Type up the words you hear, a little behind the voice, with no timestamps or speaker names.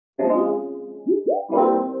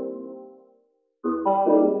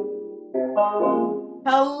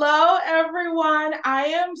Hello, everyone. I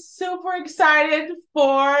am super excited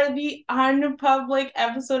for the Unpublic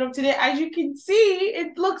episode of today. As you can see,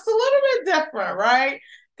 it looks a little bit different, right?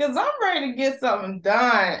 Because I'm ready to get something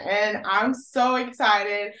done, and I'm so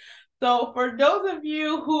excited. So for those of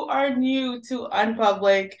you who are new to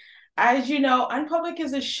Unpublic, as you know, Unpublic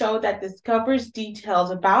is a show that discovers details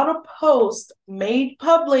about a post made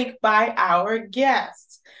public by our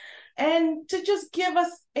guests, and to just give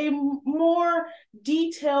us a more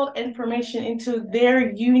detailed information into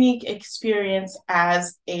their unique experience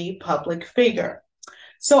as a public figure.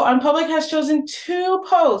 So UnPublic has chosen two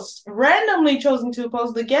posts, randomly chosen two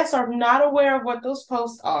posts. The guests are not aware of what those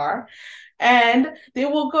posts are, and they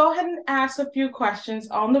will go ahead and ask a few questions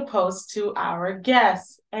on the post to our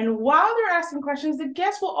guests. And while they're asking questions, the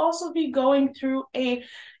guests will also be going through a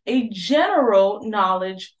general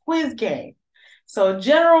knowledge quiz game. So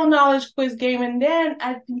general knowledge quiz game, and then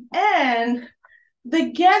at the end,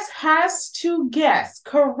 the guest has to guess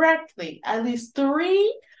correctly at least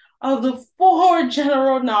 3 of the 4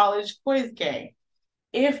 general knowledge quiz game.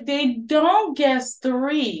 If they don't guess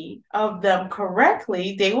 3 of them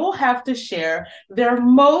correctly, they will have to share their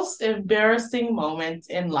most embarrassing moments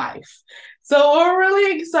in life. So we're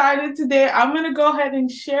really excited today. I'm going to go ahead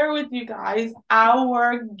and share with you guys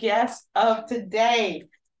our guest of today.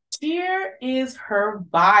 Here is her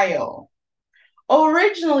bio.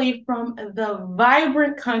 Originally from the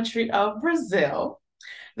vibrant country of Brazil,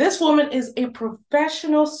 this woman is a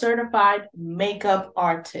professional certified makeup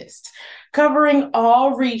artist, covering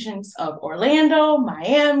all regions of Orlando,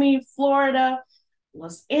 Miami, Florida,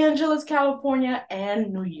 Los Angeles, California,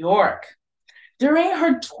 and New York. During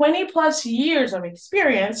her 20 plus years of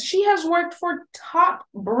experience, she has worked for top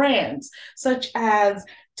brands such as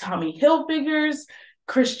Tommy Hilfiger's,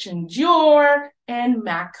 Christian Dior, and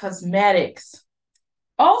MAC Cosmetics.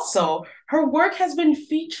 Also, her work has been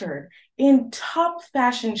featured in top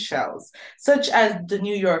fashion shows such as the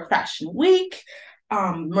New York Fashion Week,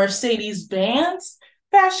 Mercedes-Benz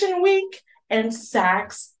Fashion Week, and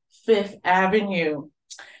Saks Fifth Avenue.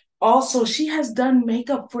 Also, she has done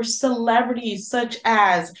makeup for celebrities such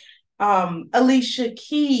as Alicia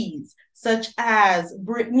Keys, such as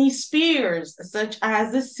Britney Spears, such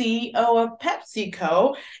as the CEO of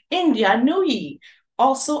PepsiCo, India Nui.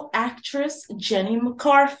 Also actress Jenny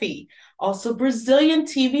McCarthy, also Brazilian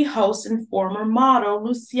TV host and former model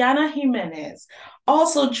Luciana Jimenez,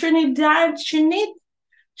 also Trinidadian,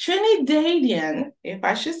 if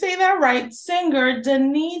I should say that right, singer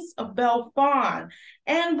Denise Belfon,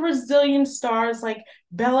 and Brazilian stars like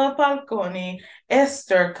Bela Falcone,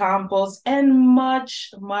 Esther Campos, and much,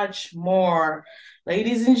 much more.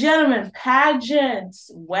 Ladies and gentlemen, pageants,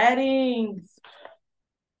 weddings,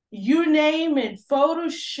 you name it, photo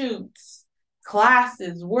shoots,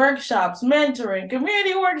 classes, workshops, mentoring,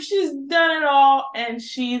 community work. She's done it all, and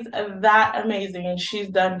she's that amazing, and she's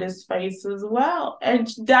done this space as well. And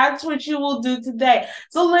that's what you will do today.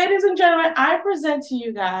 So, ladies and gentlemen, I present to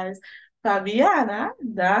you guys Fabiana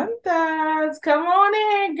Dantas. Come on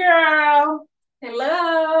in, girl.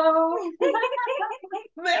 Hello.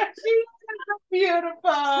 There she is.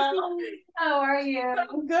 Beautiful. How are you?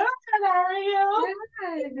 I'm good. How are you?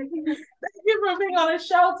 Good. Thank you for being on the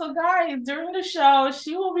show. So, guys, during the show,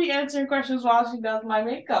 she will be answering questions while she does my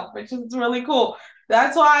makeup, which is really cool.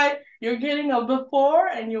 That's why you're getting a before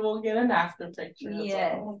and you will get an after picture.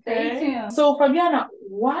 Yes, well, stay tuned. So, Fabiana,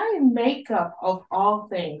 why makeup of all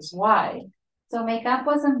things? Why? So makeup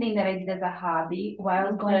was something that I did as a hobby while I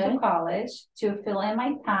was going to college to fill in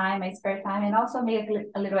my time, my spare time, and also make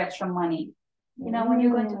a little extra money. You know, when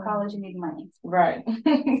you're going to college, you need money. Right.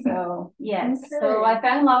 So, yes. Okay. So I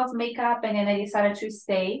fell in love with makeup, and then I decided to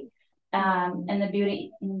stay in the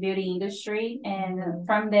beauty industry. And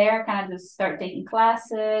from there, kind of just start taking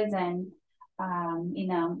classes and, you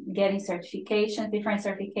know, getting certifications, different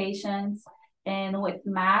certifications. And with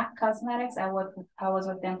MAC Cosmetics, I was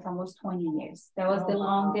with them for almost 20 years. That was the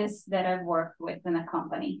longest that I've worked with in a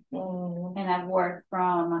company. And I've worked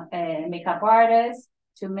from a makeup artist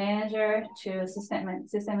to manager to assistant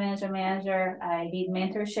manager. I did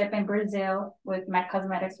mentorship in Brazil with MAC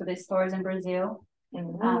Cosmetics for the stores in Brazil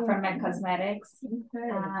from MAC Cosmetics.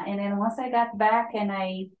 And then once I got back and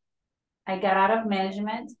I got out of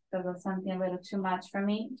management because it was something a little too much for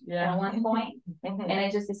me at one point. And I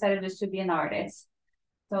just decided just to be an artist.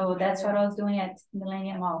 So that's what I was doing at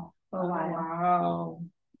Millennium Mall for a while.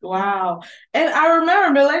 Wow. And I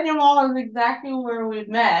remember Millennium Mall is exactly where we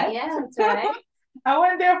met. Yeah, that's right. I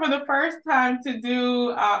went there for the first time to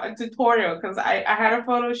do a tutorial because I had a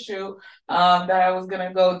photo shoot that I was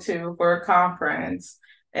gonna go to for a conference.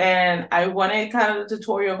 And I wanted kind of a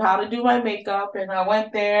tutorial of how to do my makeup. And I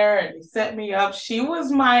went there and they set me up. She was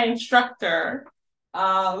my instructor.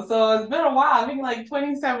 So it's been a while. I think like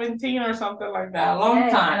 2017 or something like that. A long time.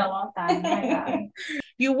 It's been a long time. Oh my God.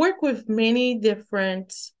 You work with many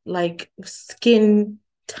different like skin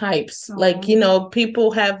types. Like, you know,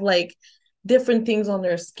 people have like different things on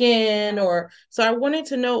their skin or so I wanted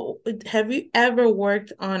to know, have you ever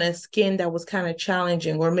worked on a skin that was kind of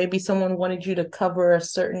challenging or maybe someone wanted you to cover a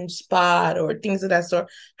certain spot or things of that sort?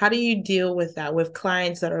 How do you deal with that with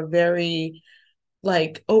clients that are very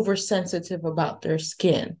like oversensitive about their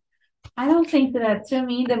skin? I don't think that, to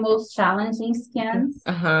me, the most challenging skins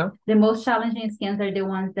are the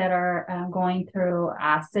ones that are going through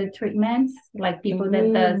acid treatments, like people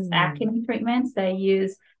that does acne treatments that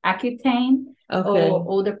use Accutane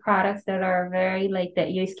or the products that are very like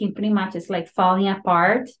that your skin pretty much is like falling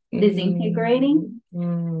apart, disintegrating.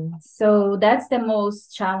 So that's the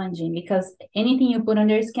most challenging because anything you put on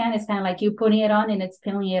your skin is kind of like you putting it on and it's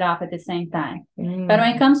peeling it off at the same time. But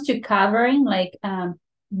when it comes to covering, like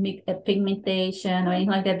pigmentation or anything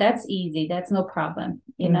like that, that's easy. That's no problem.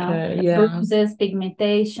 You know, bruises,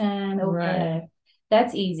 pigmentation,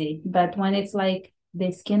 that's easy. But when it's like the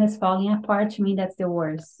skin is falling apart, to me, that's the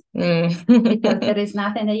worst. Because there is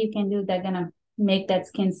nothing that you can do that's gonna make that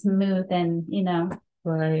skin smooth and, you know.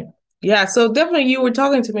 Right. Yeah, so definitely you were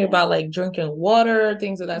talking to me about like drinking water,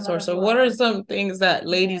 things of that sort. So what are some things that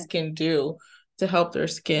ladies can do to help their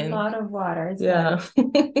skin? A lot of water.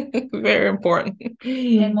 Very important.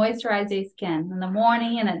 And moisturize your skin in the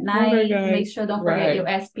morning and at night. Make sure don't forget your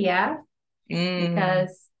SPF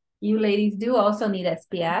because you ladies do also need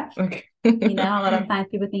SPF. You know, a lot of times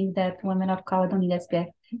people think that women of color don't need SPF.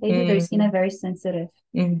 They do. Their skin are very sensitive.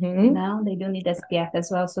 You know, they do need SPF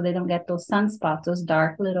as well, so they don't get those sunspots, those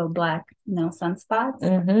dark little black, you know, sunspots.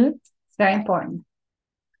 It's very important.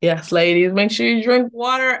 Yes, ladies, make sure you drink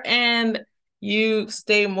water and you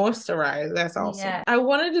stay moisturized. That's awesome. I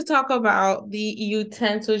wanted to talk about the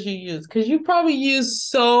utensils you use because you probably use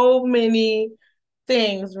so many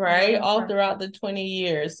things, right? All throughout the 20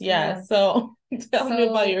 years. So tell me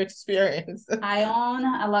about your experience. I own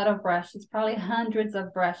a lot of brushes, probably hundreds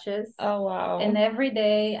of brushes. Oh, wow. And every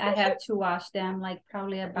day I have to wash them, like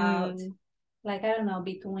probably about like, I don't know,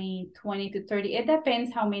 between 20 to 30. It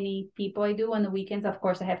depends how many people I do on the weekends. Of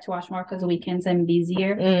course, I have to wash more because the weekends I'm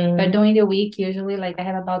busier. But during the week, usually like I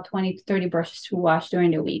have about 20 to 30 brushes to wash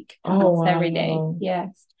during the week. Almost every day.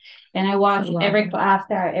 Yes. And I wash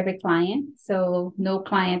after every client. So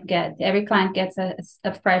every client gets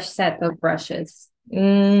a fresh set of brushes.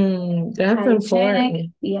 That's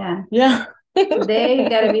important. Yeah. They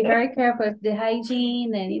gotta be very careful with the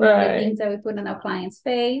hygiene and, you know, the things that we put on our client's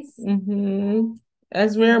face.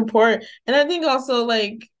 That's very important. And I think also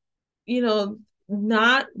like, you know,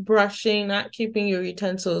 not brushing, not keeping your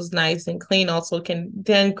utensils nice and clean also can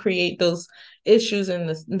then create those issues in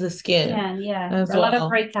the skin. A lot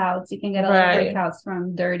of breakouts. You can get a lot of breakouts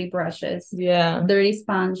from dirty brushes. Dirty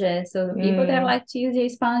sponges. So the people that like to use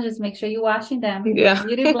these sponges, make sure you're washing them. Beauty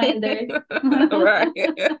blenders.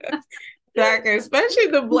 Exactly. Especially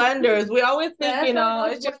the blenders. We always think, you know,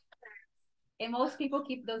 it's just. And most people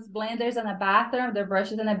keep those blenders in the bathroom, their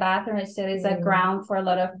brushes in the bathroom. It's a ground for a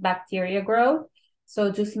lot of bacteria growth. So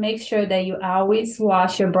just make sure that you always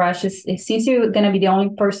wash your brushes. Since you're going to be the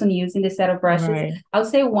only person using this set of brushes, I would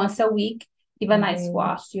say once a week, give a nice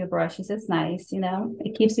wash to your brushes. It's nice, you know.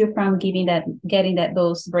 It keeps you from getting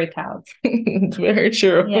those breakouts. It's very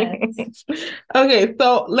true. Yes. Okay,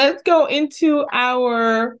 so let's go into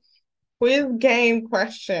our quiz game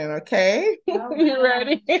question, okay? You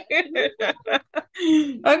ready?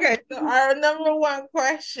 Okay, so our number one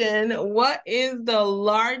question, what is the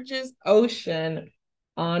largest ocean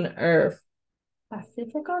on Earth?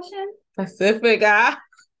 Pacific Ocean? Pacific,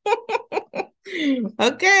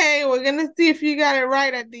 Okay, we're gonna see if you got it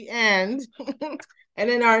right at the end. And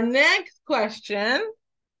then our next question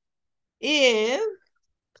is,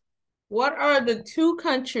 what are the two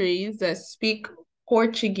countries that speak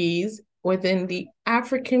Portuguese within the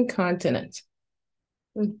African continent?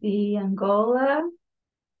 Would be Angola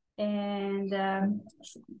and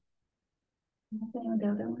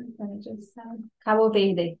Cabo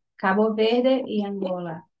Verde. Cabo Verde y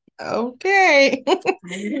Angola. Okay.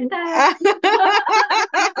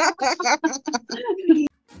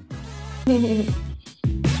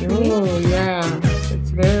 Oh yeah,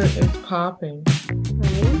 it's popping.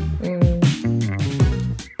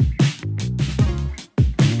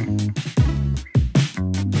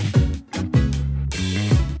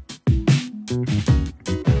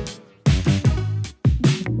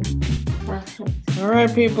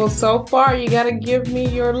 right, people. So far, you gotta give me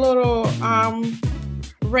your little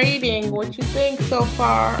rating. What you think so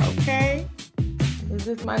far? Okay. Is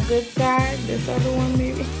this my good side? This other one,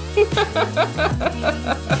 maybe?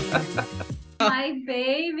 My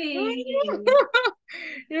baby.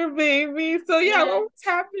 Your baby. So yeah, what was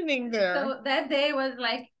happening there? So that day was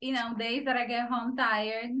like, days that I get home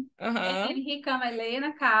tired. Uh-huh. And then he come, I lay in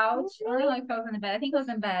a couch. I don't know if I was in bed. I think I was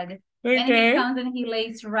in bed. Okay. And he comes and he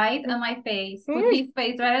lays right on my face. Put his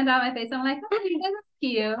face right on my face. I'm like, oh, this is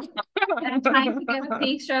cute. And I'm trying to get a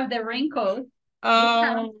picture of the wrinkles.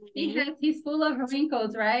 Because he's full of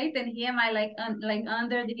wrinkles, right? And here am I like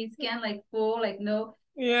under his skin, like full, like no.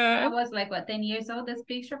 Yeah. I was like, what, 10 years old, this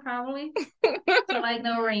picture probably? So like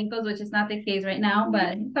no wrinkles, which is not the case right now,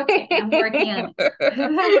 but okay, I'm working on it.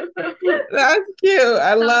 That's cute.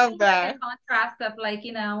 I love that. Like a contrast of like,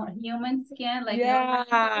 human skin, like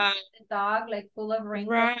the dog, like full of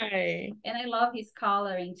wrinkles. Right. And I love his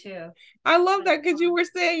coloring too. I love that because you were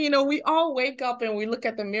saying, we all wake up and we look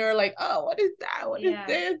at the mirror like, oh, what is that? What is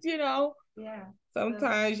this? Yeah.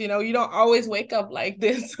 Sometimes, you don't always wake up like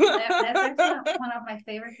this. That's actually one of my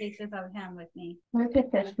favorite pictures of him with me. Look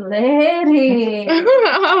at this lady.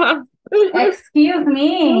 Excuse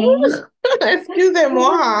me.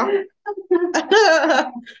 Excusez-moi.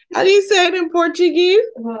 How do you say it in Portuguese?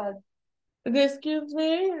 What? Excuse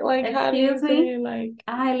me? Like, excuse how do you say me? it? Like,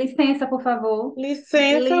 licença, por favor.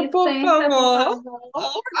 Licença, por favor.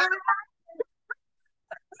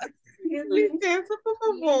 Licença, por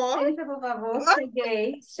favor. Licença, por favor.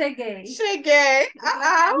 Cheguei.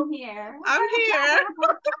 I'm here.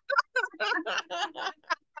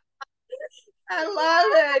 I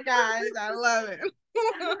love it, guys. I love it.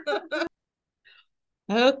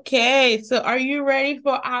 Okay, so are you ready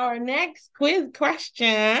for our next quiz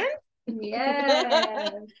question?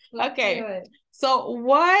 Yes. Okay. So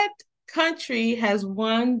what country has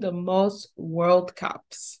won the most World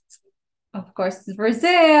Cups? Of course, it's Brazil.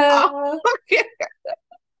 Oh, okay.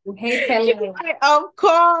 Hey, Pelé. Of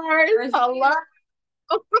course. Hello.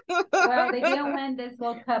 Well, they didn't win this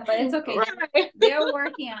World Cup, but it's okay. Right. They're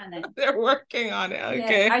working on it.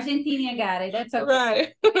 Okay. Yeah, Argentina got it. That's okay.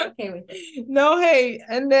 Right. Okay with it. No, hey.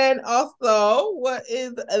 And then also, what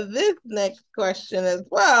is this next question as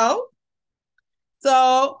well?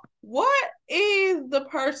 So, what is the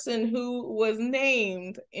person who was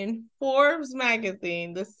named in Forbes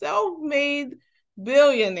magazine the self-made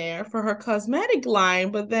billionaire for her cosmetic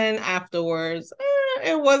line, but then afterwards,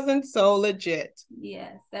 it wasn't so legit?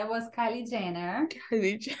 Yes, that was Kylie Jenner.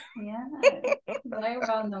 Yeah, very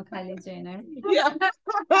well known Kylie Jenner. Yeah.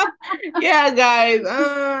 Yeah, guys.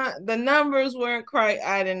 The numbers weren't quite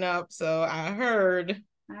adding up, so I heard.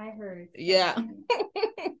 Yeah.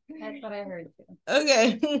 That's what I heard too.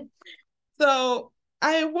 Okay. So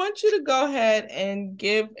I want you to go ahead and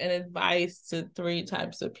give an advice to 3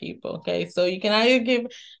 types of people. Okay. So you can either give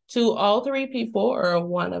to all 3 people or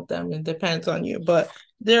one of them. It depends on you. But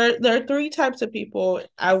there are 3 types of people,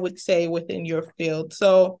 I would say, within your field.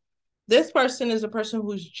 So this person is a person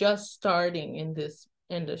who's just starting in this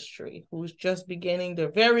industry, who's just beginning.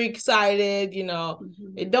 They're very excited,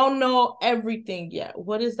 they don't know everything yet.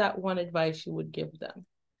 What is that one advice you would give them?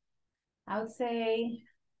 I would say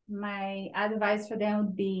my advice for them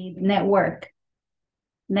would be network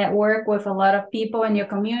with a lot of people in your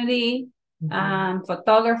community,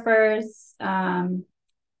 photographers,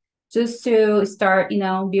 just to start,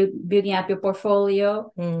 building up your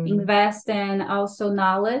portfolio, invest in also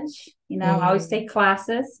knowledge, always take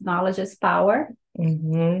classes. Knowledge is power.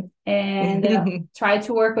 And try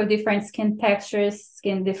to work with different skin textures,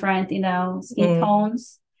 skin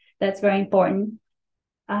tones. That's very important.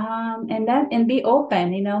 And be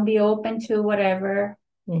open, be open to whatever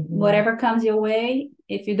comes your way.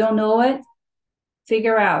 If you don't know it,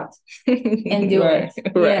 figure out and do it.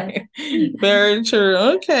 Right. Yes. Very true.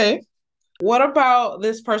 Okay. What about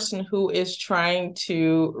this person who is trying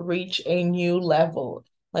to reach a new level,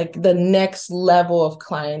 like the next level of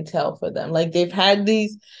clientele for them? Like they've had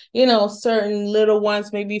these, certain little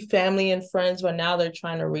ones, maybe family and friends, but now they're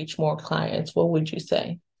trying to reach more clients. What would you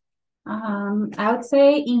say? I would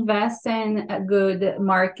say invest in a good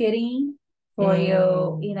marketing for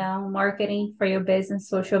marketing for your business,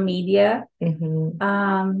 social media.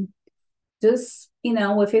 Just,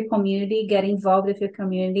 with your community, get involved with your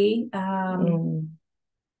community. I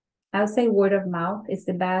would say word of mouth is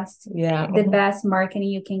the best. Yeah. The best marketing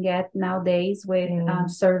you can get nowadays with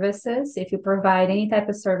services. If you provide any type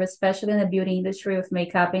of service, especially in the beauty industry with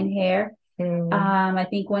makeup and hair, I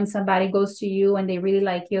think when somebody goes to you and they really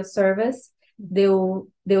like your service, they'll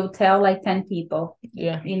tell like 10 people.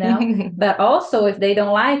 Yeah. But also if they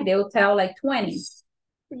don't like, they'll tell like 20.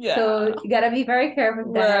 Yeah. So you gotta be very careful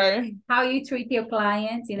with that. How you treat your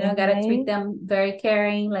clients, gotta treat them very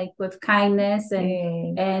caring, like with kindness,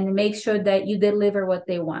 and make sure that you deliver what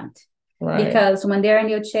they want. Right. Because when they're in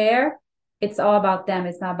your chair, it's all about them.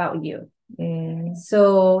 It's not about you.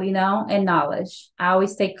 So, and knowledge. I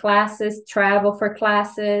always take classes, travel for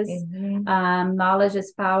classes. Knowledge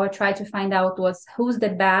is power. Try to find out who's the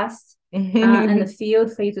best in the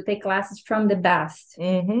field for you to take classes from the best.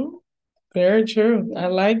 Very true. I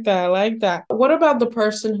like that. What about the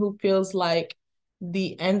person who feels like the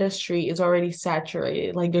industry is already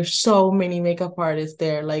saturated? Like there's so many makeup artists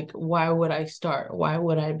there. Like, why would I start? Why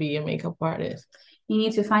would I be a makeup artist? You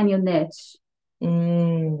need to find your niche.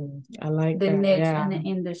 I like the niche in the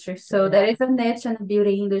industry. So there is a niche in the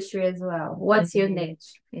beauty industry as well. What's your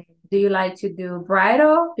niche? Do you like to do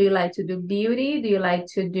bridal? Do you like to do beauty? Do you like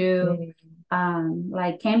to do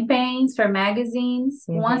like campaigns for magazines?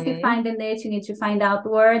 Once you find the niche, you need to find out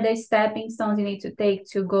where the stepping stones you need to take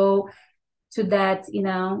to go to that,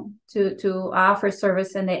 to offer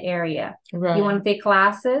service in the area. Right. You want to take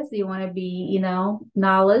classes, you want to be,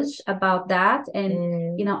 knowledge about that,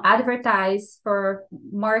 and, advertise for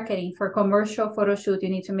marketing, for commercial photo shoot. You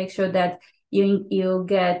need to make sure that you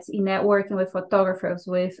get networking with photographers,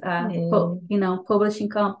 with, publishing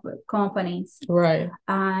companies. Right.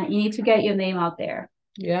 You need to get your name out there.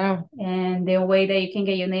 Yeah. And the way that you can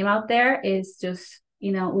get your name out there is just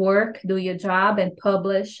work, do your job, and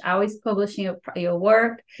publish. Always publishing your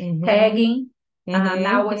work, tagging.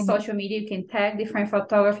 Now with social media, you can tag different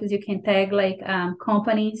photographers. You can tag like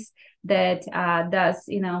companies that does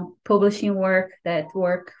publishing work, that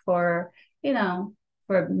work for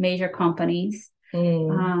for major companies.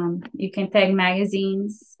 You can tag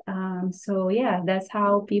magazines. So yeah, that's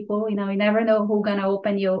how people you never know who's gonna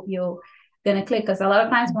open your gonna click, because a lot of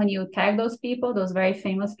times when you tag those people, those very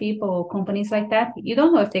famous people or companies like that, you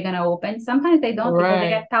don't know if they're gonna open. Sometimes they don't, because they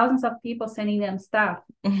get thousands of people sending them stuff.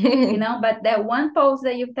 But that one post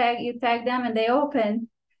that you tag them and they open,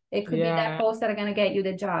 it could be that post that are gonna get you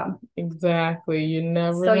the job. Exactly. You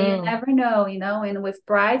never know. You never know, and with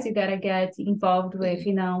brides, you gotta get involved with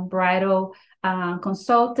bridal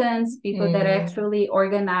consultants, people that actually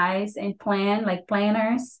organize and plan, like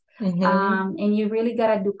planners. And you really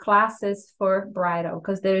gotta do classes for bridal,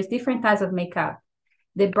 because there's different types of makeup.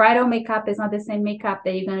 The bridal makeup is not the same makeup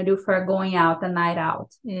that you're gonna do for going out, a night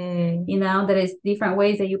out. There is different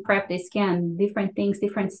ways that you prep the skin, different things,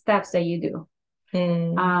 different steps that you do.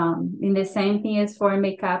 And the same thing is for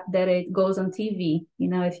makeup that it goes on TV.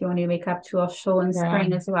 If you want your makeup to show on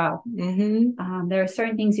screen as well. There are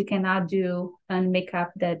certain things you cannot do on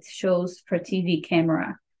makeup that shows for TV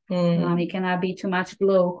camera. It cannot be too much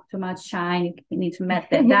glow, too much shine. You need to met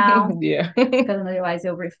that down. Because otherwise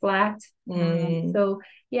it'll reflect. So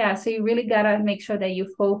you really gotta make sure that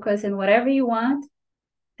you focus in whatever you want.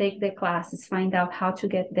 Take the classes, find out how to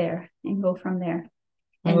get there, and go from there.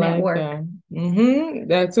 And network. That.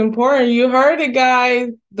 That's important. You heard it, guys.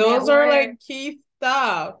 Those are like key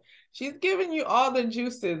stuff. She's giving you all the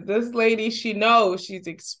juices. This lady, she knows. She's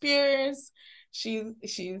experienced. She's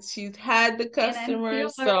had the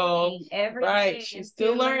customers, so right, she's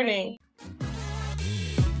still learning.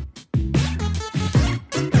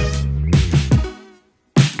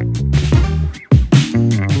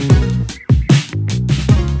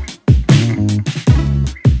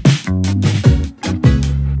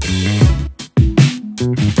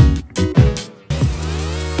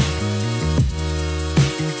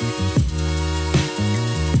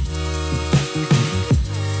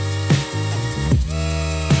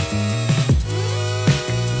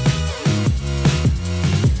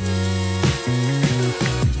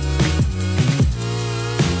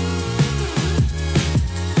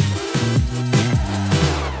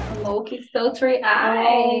 Sultry eyes.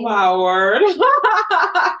 Oh my word. Look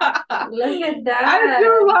at that. I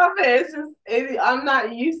do love it. It's just I'm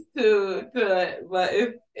not used to it, but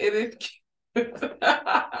it is cute. Is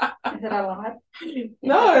it a lot?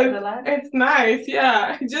 No, it's nice.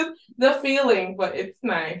 Yeah, just the feeling, but it's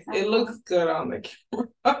nice. It looks good on the camera.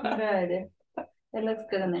 Good. It looks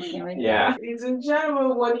good on the camera. Yeah. Ladies and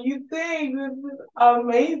gentlemen, what do you think? This is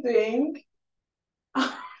amazing.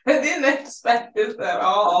 I didn't expect this at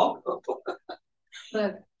all.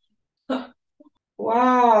 Look.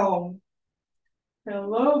 Wow.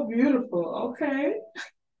 Hello, beautiful. Okay.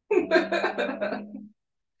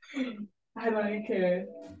 I like it.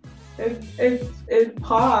 It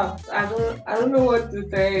pops. I don't know what to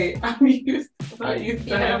say. I'm not used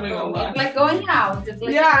to having a lot. It's like going out. Just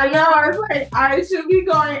like I know. It's like I should be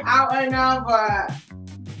going out right now, but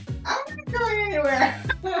I'm not going anywhere.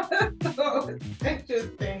 So it's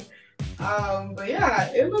interesting. But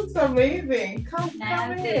yeah, it looks amazing. Come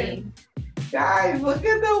in. Guys, look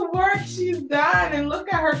at the work she's done and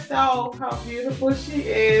look at herself, how beautiful she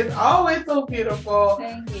is. Always so beautiful.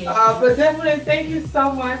 Thank you. But definitely thank you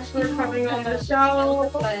so much for coming on the show. It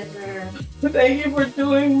was a pleasure. Thank you for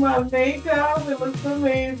doing my makeup. It looks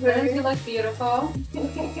amazing. Doesn't she look beautiful?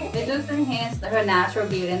 It just enhances her natural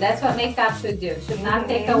beauty, and that's what makeup should do. It should not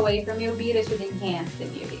take away from your beauty, it should enhance the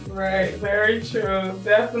beauty. Right, very true,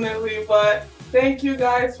 definitely. But thank you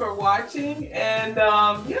guys for watching, and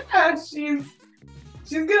yeah, she's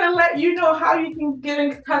gonna let you know how you can get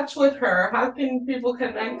in touch with her. How can people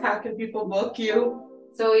connect? How can people book you?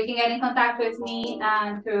 So you can get in contact with me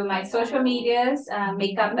through my social medias,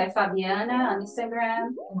 Makeup by Fabiana on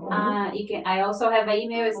Instagram. I also have an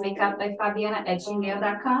email, it's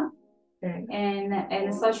makeupbyfabiana@gmail.com. Okay. And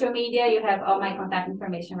in the social media, you have all my contact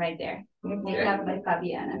information right there. Okay. Makeup by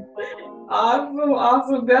Fabiana.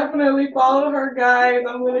 Awesome. Definitely follow her, guys.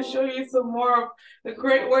 I'm going to show you some more of the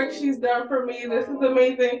great work she's done for me. This is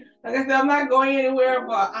amazing. Like I said, I'm not going anywhere,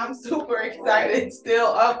 but I'm super excited still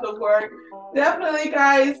of the work. Definitely,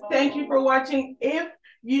 guys, thank you for watching. If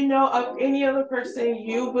you know of any other person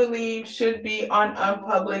you believe should be on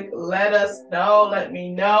UnPublic, let us know. Let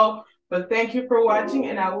me know. But thank you for watching,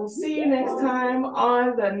 and I will see you next time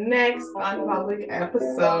on the next UnPublic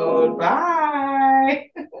episode.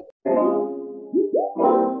 Bye.